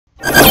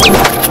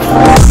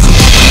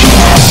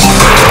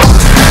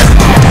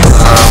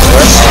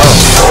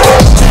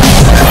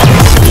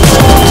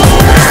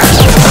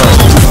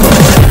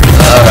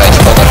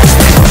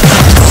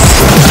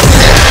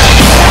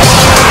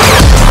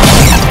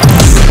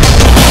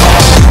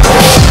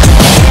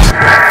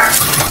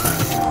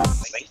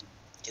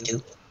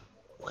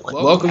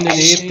Welcome to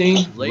the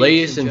evening,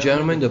 ladies and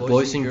gentlemen, the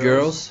boys and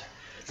girls.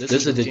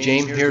 This is the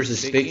James here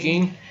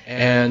speaking,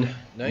 and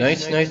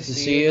nice to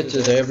see you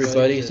to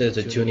everybody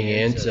that's tuning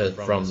in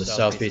from the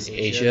Southeast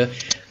Asia.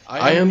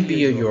 I am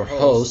your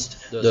host,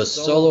 the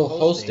solo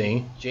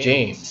hosting,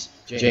 James.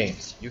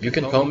 You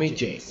can call me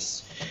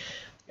James.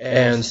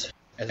 And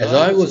as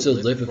I was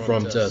living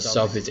from the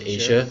Southeast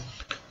Asia,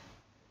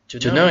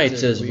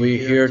 tonight as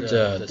we're here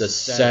the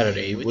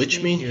Saturday,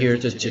 which means here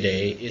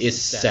today is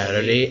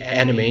Saturday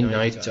anime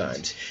night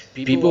times.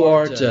 People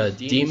are the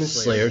Demon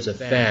Slayers, the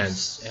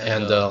fans,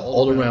 and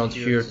all around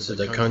here to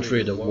the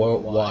country, the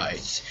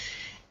worldwide.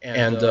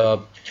 And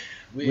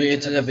we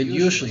have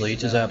usually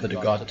just have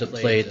got to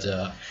play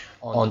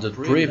on the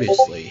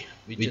previously.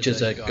 We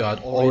just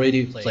got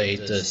already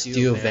played the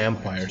Steel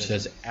Vampires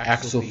as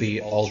Axel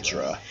B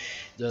Ultra.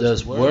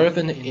 Does wherever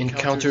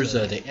encounters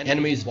the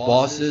enemy's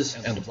bosses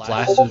and the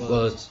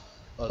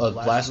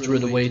blaster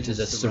away to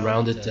the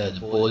surrounded the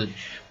bullet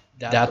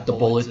that the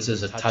bullets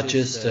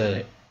touches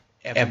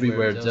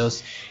everywhere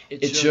does.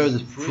 It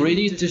shows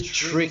pretty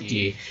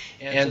tricky,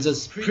 and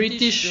it's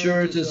pretty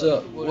sure this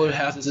will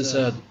have this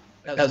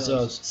as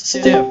a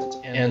step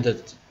and a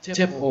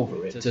tip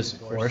over it, of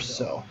course.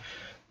 So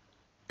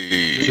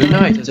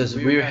tonight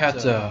we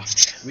have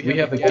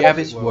a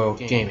Gabby's World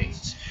Gaming.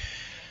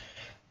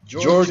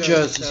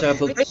 Georgia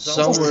somewhere.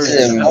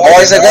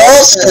 Boys and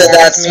girls,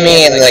 that's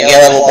me in the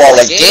Gabby's World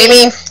of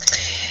Gaming.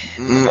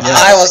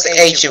 I was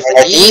age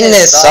 14,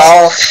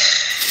 so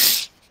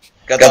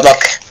good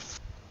luck.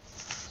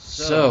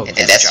 So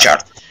That's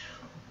chart.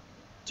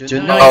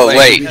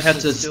 tonight we had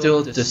to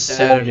still the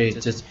Saturday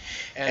this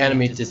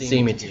anime to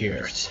theme it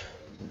here.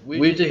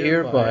 We're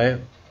hereby.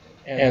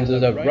 And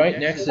right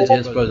next to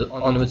this, but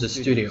on the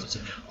studios.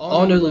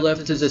 On the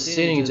left is the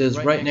sitting is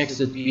right next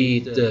to be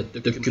the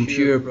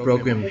computer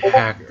program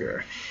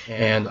hacker.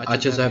 And I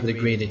just have the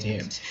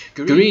greetings.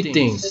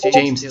 Greetings,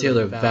 James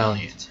Taylor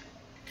Valiant.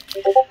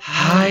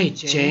 Hi,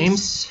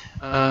 James.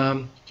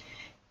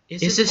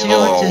 Is this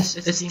how this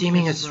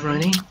steaming is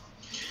running?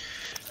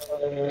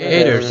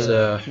 Hey, there's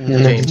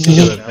James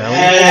Taylor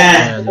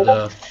Valiant,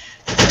 and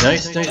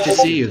nice to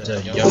see you,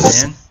 young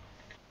man.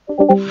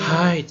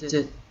 Hi,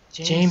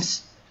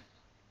 James.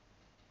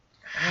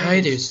 Hi,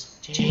 there's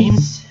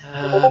James.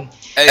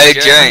 Hey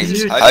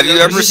James, have you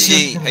ever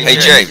seen? Hey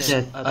James.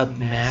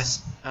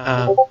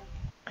 A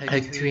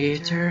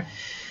creator,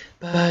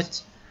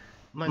 but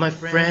my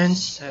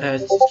friends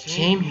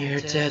came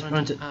here that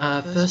run the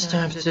first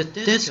time to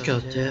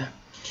Discord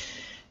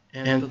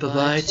and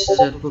provides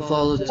that we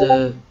follow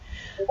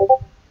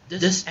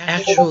this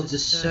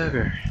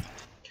server.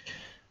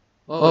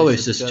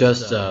 Always it's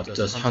just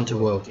Hunter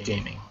World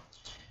Gaming.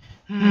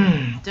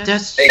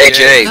 Hey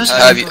James,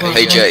 have you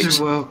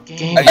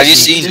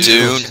seen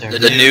Dune,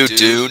 the new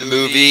Dune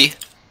movie?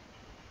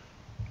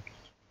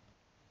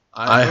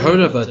 I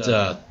heard about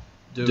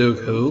Duke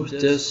who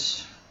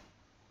this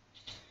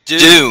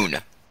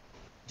Dune.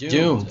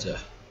 Dune.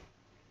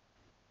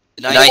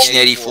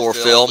 1984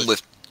 film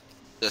with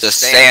the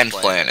Sand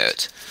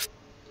Planet.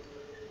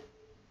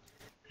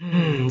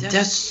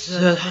 That's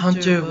the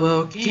Hunter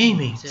World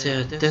Gaming,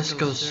 the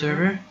Discord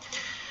server.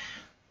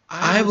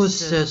 I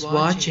was just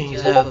watching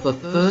that the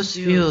first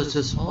few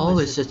is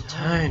always a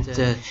time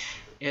that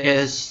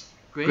is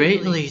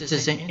greatly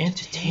just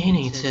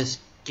entertaining this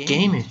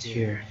gaming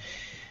here.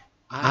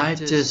 I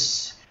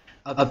just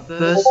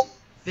first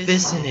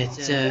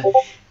visited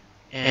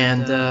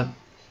and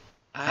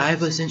I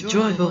was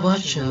enjoying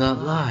watching the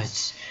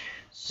lights.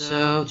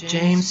 So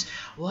James,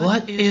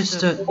 what is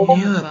the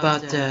new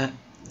about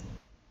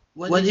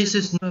what is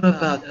this new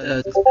about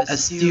a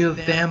Steel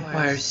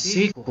Vampire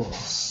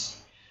sequels?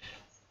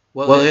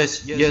 Well,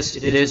 yes,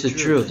 it is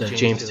true that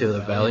James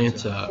Taylor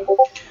Valiant.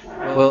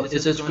 Well,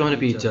 it is going to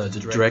be the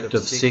direct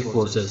of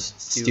sequels as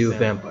Steel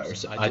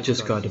Vampires. I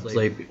just got to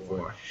play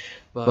before,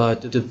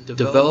 but the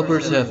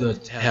developers have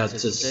had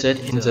to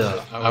set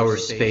into our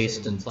space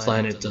and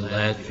planet and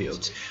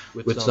landfields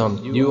with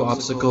some new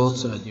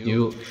obstacles,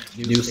 new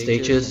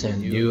stages, and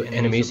new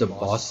enemies of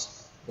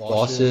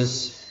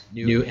bosses,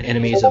 new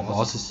enemies of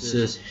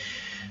bosses.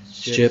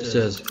 Ships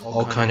as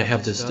all kind of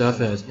have this stuff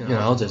as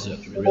this is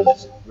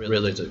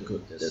really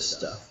good this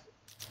stuff.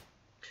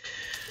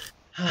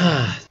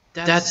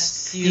 That's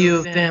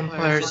Steel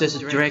Vampires as a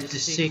direct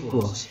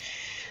sequels.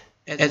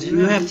 As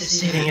you have to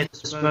sitting at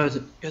the spot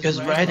because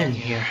right in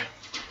here.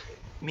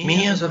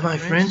 Me and my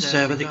friends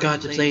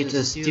got to play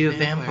the Steel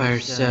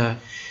Vampires.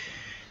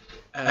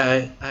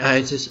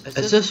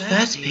 It's just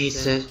fast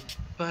paced,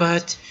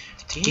 but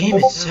the game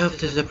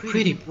itself is a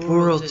pretty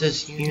brutal,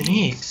 just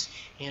unique.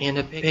 And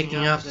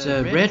picking up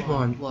the red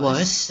one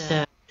was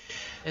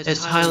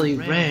as highly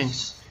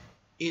ranked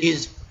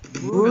is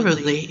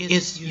brutally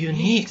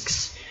unique.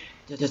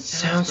 That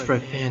sounds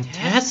pretty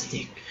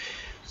fantastic.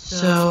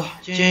 So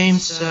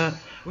James,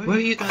 where are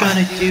you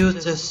gonna do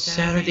the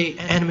Saturday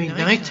anime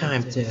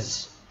nighttime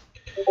this?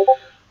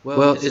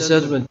 Well, it's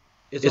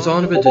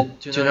on a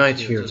bit tonight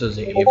here to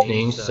the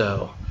evening,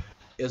 so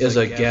is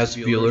a guest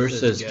viewer,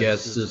 says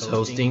guest is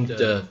hosting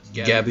the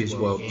Gabby's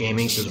World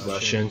Gaming is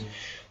Russian,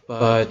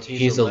 but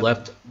he's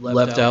left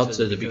out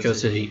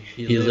because he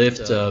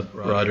left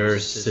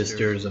brothers,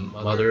 sisters, and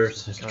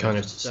mothers, kind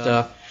of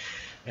stuff,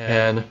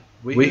 and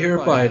we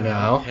hereby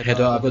now head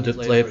over to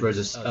play for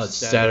this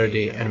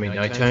Saturday anime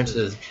night time.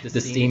 So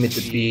the theme is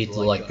to be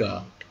like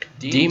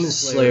Demon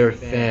Slayer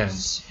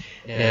fans,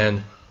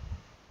 and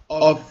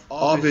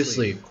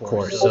obviously, of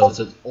course, so it's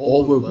an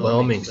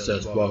overwhelming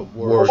stuff about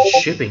world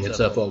shipping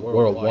itself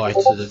worldwide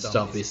to the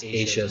Southeast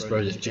Asia as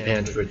well as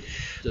Japan.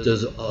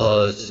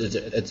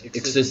 It's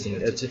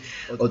existing. It's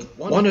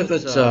one of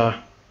its.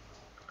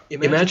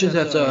 Imagine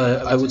that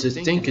I was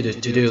thinking to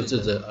do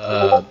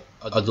the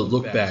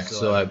look back,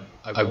 so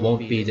I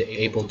won't be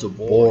able to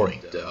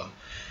boring though,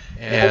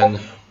 and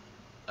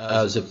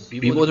the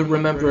people to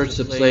remember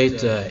to play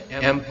the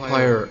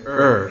Empire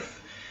Earth.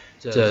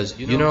 Does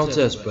you know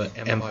this, but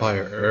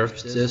Empire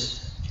Earth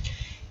this?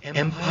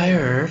 Empire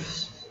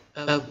Earth?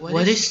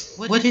 What is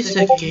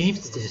the game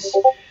this?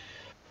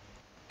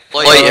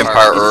 Play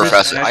Empire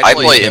Earth. I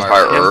play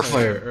Empire Earth.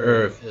 Empire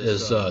Earth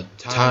is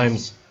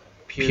time's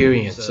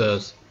period,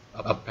 says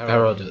a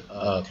paradox.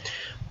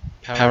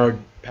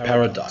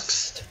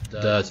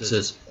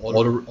 That's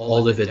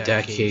all of the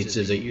decades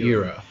of the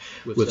era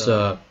with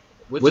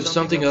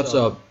something of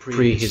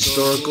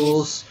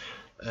prehistoricals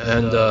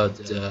and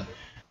the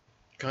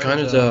kind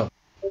of the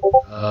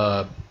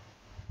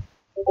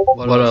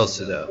what else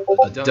is that?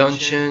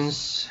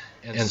 Dungeons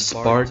and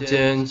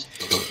Spartans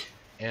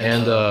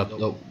and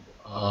the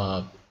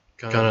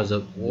kind of the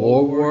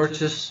war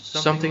just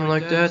something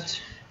like that,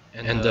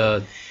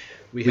 and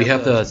we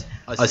have a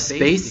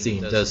space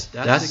theme.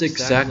 That's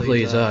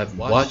exactly as I've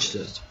watched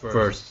it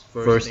first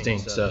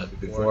things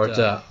before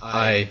that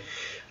I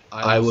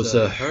was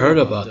heard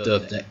about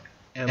the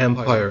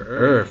Empire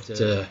Earth.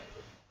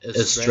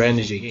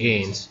 Strategy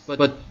games,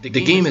 but the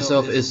game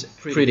itself is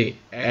pretty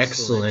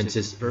excellent.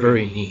 It's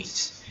very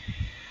neat.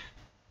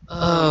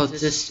 Oh,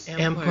 this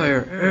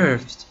Empire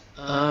Earth,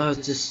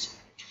 this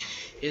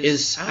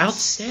is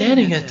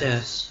outstanding at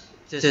this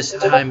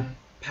time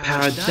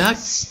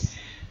paradox.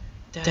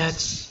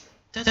 That's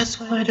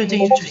quite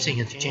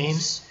interesting,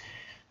 James.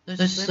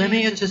 Let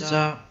me just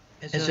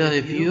as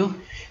a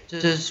view.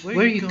 Where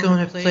are you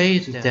gonna play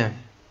them?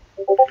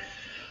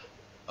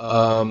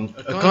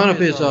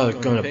 Economy is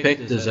gonna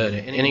pick this at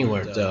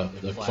anywhere the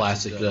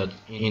classic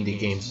indie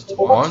games it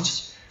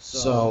wants.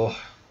 So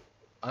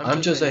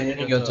I'm just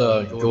going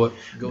to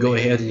go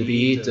ahead and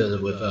beat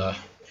with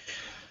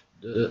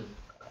it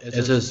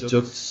says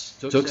took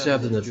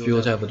 7 the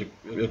field have a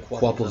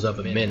couple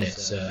of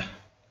minutes to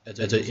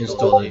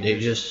install it. They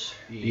just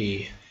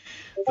be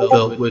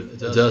filled with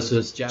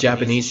this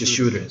Japanese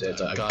shooter that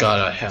I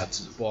gotta have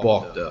to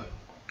block the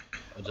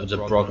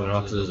broken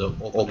up to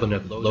open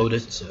it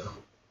loaded. So.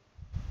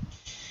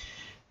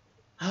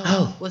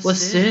 Oh,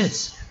 what's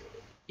this?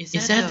 Is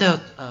that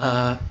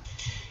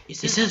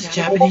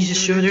Japanese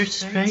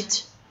shooters,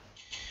 right?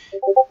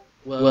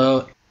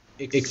 Well,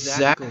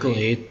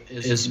 exactly.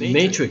 It's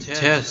Matrix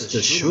test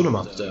to shoot 'em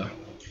up though.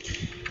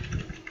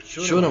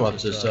 Shoot 'em up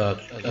just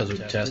as we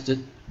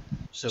tested.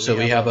 So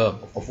we have a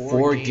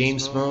 4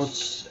 games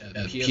modes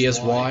at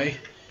PSY,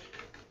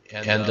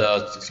 and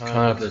it's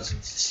kind of the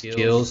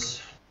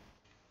skills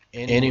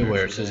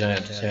anywhere. So then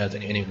it has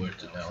anywhere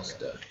to announce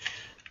that.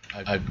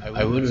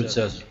 I would have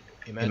said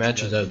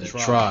imagine that to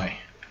try.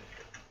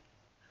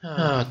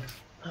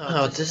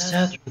 This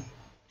has.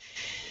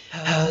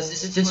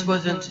 This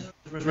wasn't.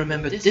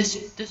 Remember this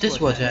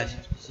was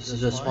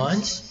this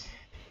once.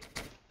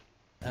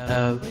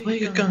 What are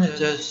you gonna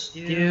just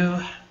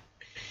do?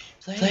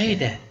 Play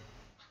that.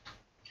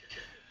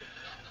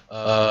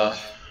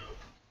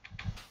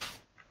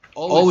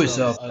 Always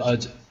up.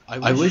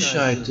 I wish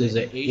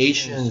the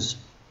Asians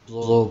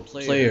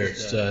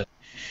players.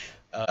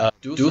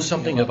 Do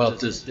something about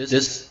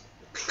this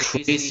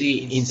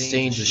crazy,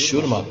 insane to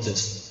shoot 'em up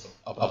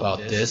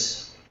about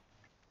this,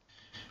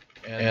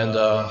 and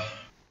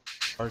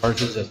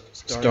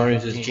starting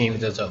this game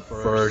as a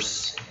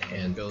first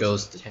and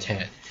goes to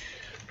 10.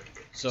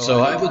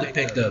 So I would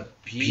pick the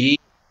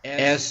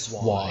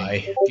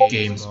PSY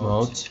games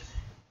mode.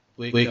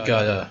 We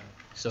got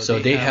so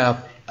they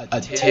have a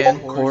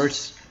 10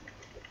 course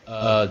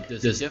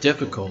this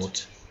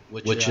difficult.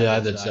 Which I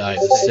would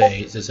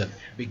say is a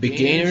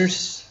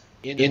beginners,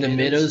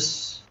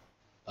 intermediate,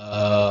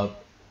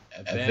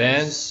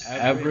 advanced,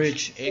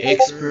 average,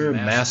 expert,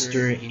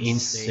 master,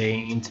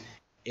 insane,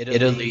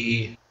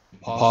 Italy,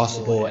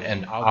 possible,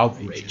 and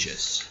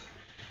outrageous.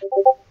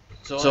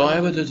 So I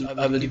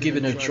would give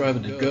it a try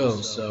to go.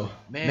 So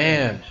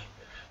man,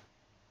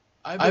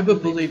 I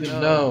would believe in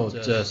no.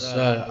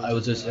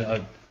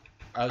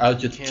 I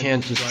just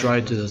can't just try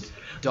to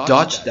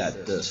dodge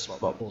that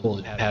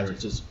bullet pattern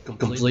just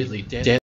completely dead.